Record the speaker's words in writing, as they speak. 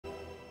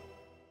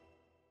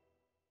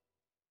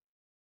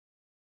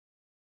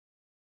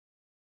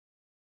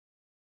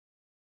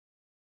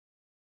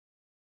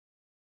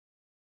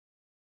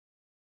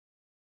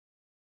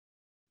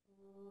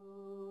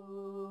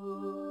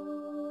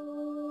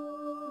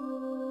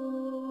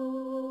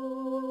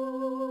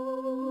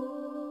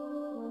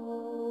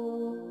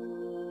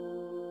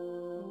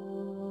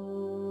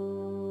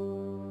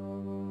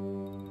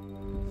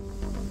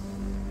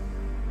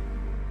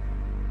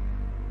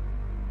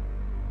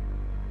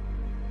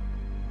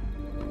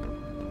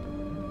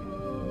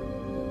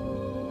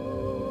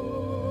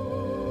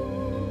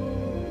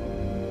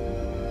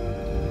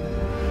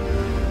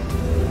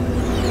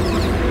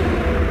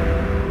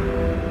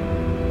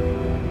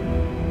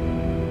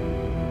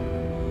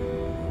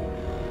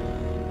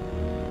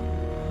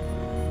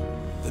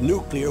The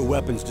nuclear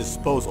weapons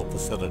disposal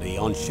facility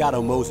on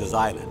Shadow Moses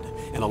Island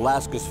in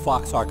Alaska's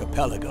Fox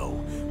Archipelago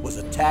was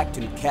attacked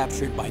and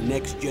captured by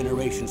Next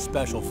Generation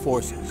Special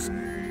Forces,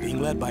 being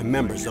led by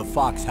members of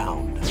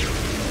Foxhound.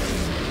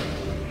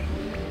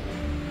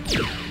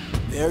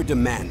 They're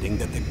demanding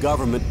that the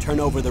government turn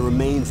over the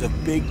remains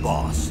of Big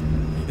Boss,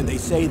 and they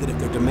say that if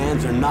their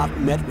demands are not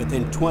met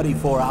within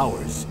 24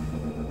 hours,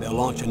 they'll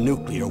launch a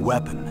nuclear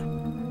weapon.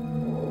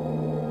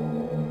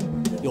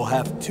 You'll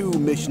have two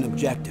mission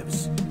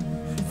objectives.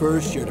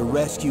 First, you're to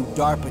rescue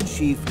DARPA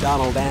Chief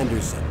Donald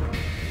Anderson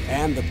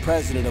and the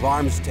President of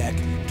Armstech,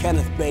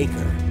 Kenneth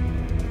Baker.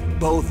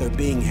 Both are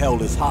being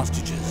held as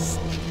hostages.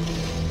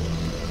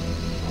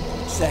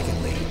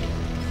 Secondly,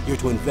 you're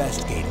to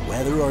investigate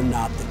whether or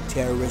not the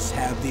terrorists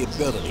have the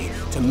ability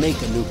to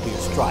make a nuclear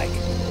strike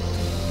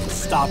and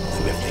stop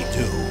them if they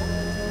do.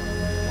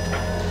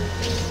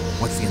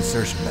 What's the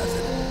insertion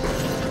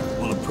method?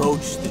 We'll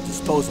approach the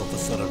disposal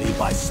facility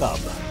by sub.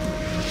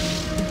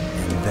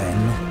 And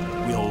then?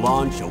 We'll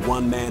launch a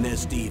one-man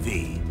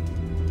SDV.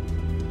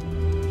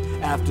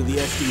 After the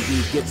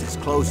SDV gets as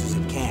close as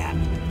it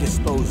can,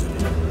 dispose of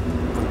it.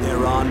 From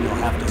there on, you'll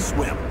have to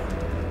swim.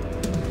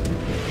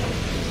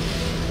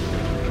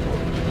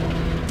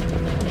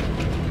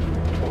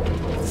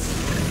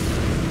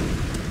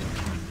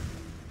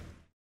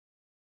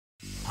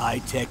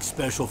 High-Tech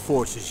Special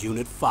Forces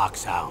Unit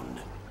Foxhound.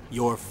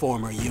 Your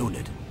former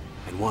unit,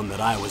 and one that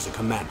I was a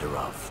commander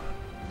of.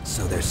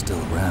 So they're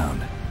still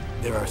around.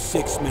 There are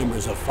 6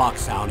 members of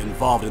Foxhound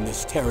involved in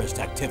this terrorist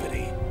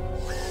activity.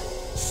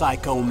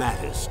 Psycho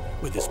Mattis,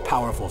 with his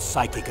powerful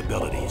psychic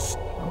abilities.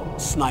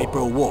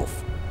 Sniper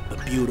Wolf, the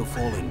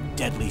beautiful and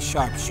deadly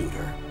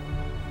sharpshooter.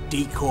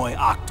 Decoy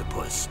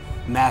Octopus,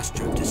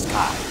 master of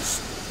disguise.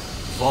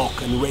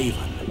 Vulcan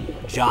Raven,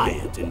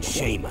 giant and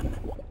shaman.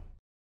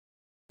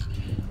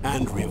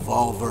 And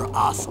Revolver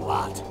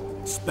Ocelot,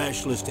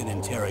 specialist in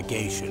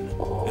interrogation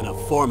and a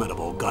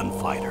formidable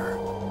gunfighter.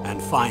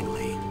 And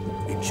finally,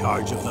 in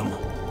charge of them,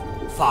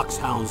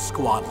 Foxhound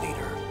squad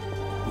leader,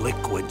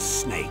 Liquid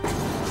Snake.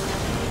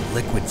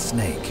 Liquid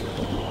Snake?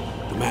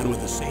 The man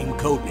with the same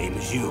codename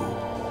as you.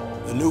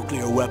 The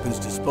nuclear weapons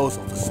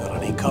disposal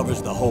facility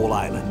covers the whole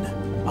island.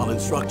 I'll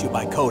instruct you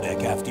by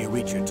codec after you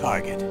reach your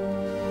target.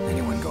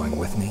 Anyone going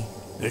with me?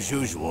 As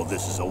usual,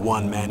 this is a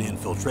one-man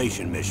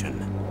infiltration mission.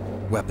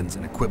 Weapons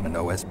and equipment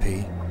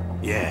OSP?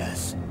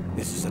 Yes.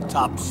 This is a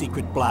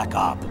top-secret black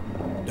op.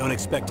 Don't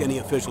expect any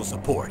official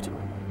support.